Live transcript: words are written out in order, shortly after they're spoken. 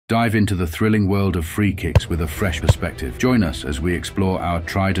Dive into the thrilling world of free kicks with a fresh perspective. Join us as we explore our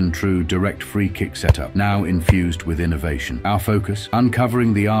tried and true direct free kick setup, now infused with innovation. Our focus: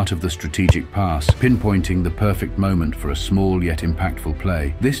 uncovering the art of the strategic pass, pinpointing the perfect moment for a small yet impactful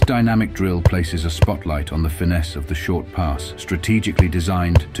play. This dynamic drill places a spotlight on the finesse of the short pass, strategically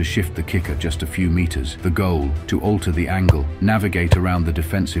designed to shift the kicker just a few meters. The goal: to alter the angle, navigate around the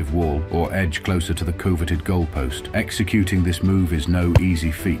defensive wall, or edge closer to the coveted goalpost. Executing this move is no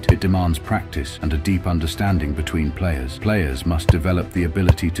easy feat. It demands practice and a deep understanding between players. Players must develop the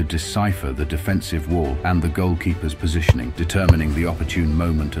ability to decipher the defensive wall and the goalkeeper's positioning, determining the opportune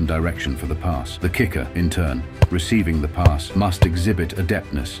moment and direction for the pass. The kicker, in turn, receiving the pass, must exhibit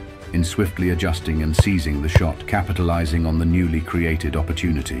adeptness in swiftly adjusting and seizing the shot, capitalizing on the newly created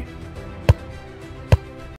opportunity.